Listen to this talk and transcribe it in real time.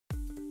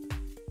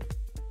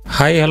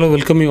Hi, hello,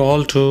 welcome you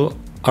all to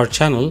our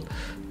channel.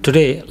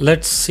 Today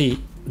let's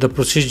see the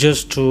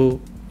procedures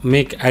to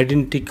make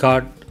identity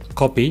card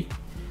copy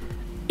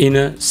in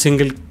a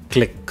single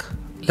click.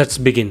 Let's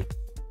begin.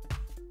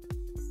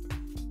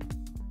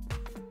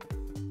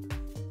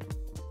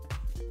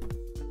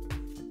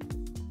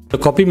 The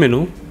copy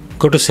menu,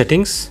 go to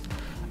settings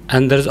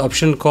and there is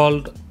option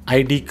called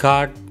ID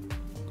card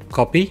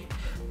copy.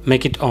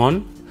 Make it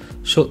on.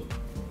 So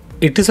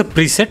it is a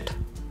preset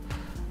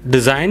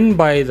designed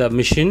by the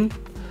machine.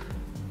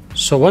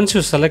 So once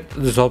you select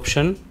this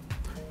option,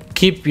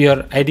 keep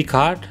your ID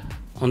card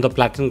on the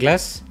platen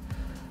glass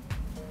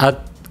at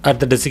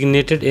the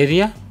designated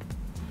area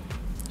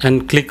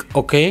and click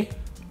OK.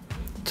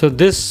 So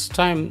this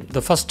time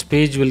the first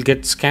page will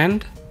get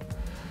scanned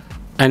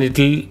and it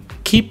will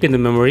keep in the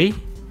memory.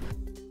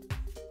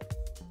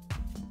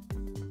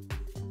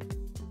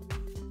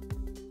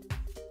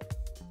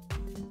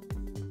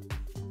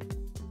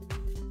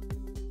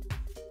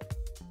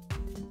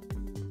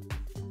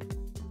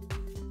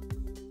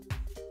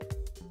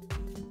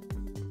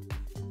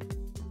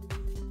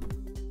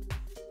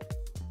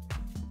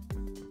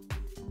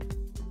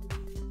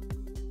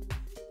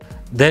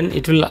 Then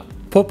it will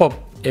pop up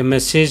a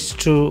message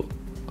to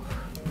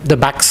the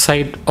back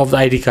side of the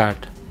ID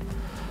card.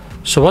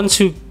 So once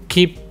you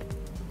keep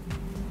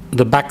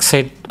the back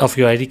side of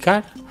your ID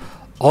card,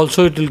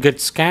 also it will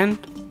get scanned.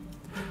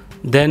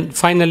 Then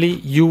finally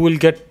you will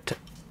get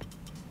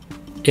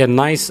a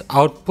nice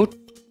output.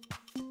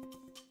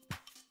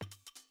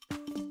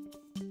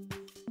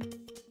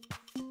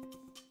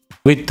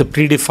 With the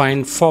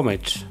predefined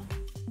format.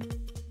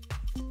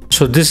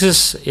 So this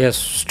is a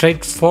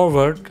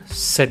straightforward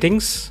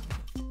settings.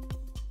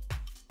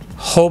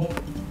 Hope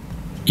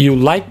you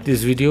like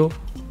this video.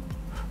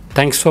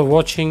 Thanks for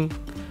watching.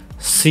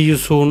 See you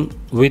soon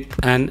with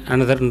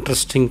another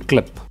interesting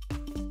clip.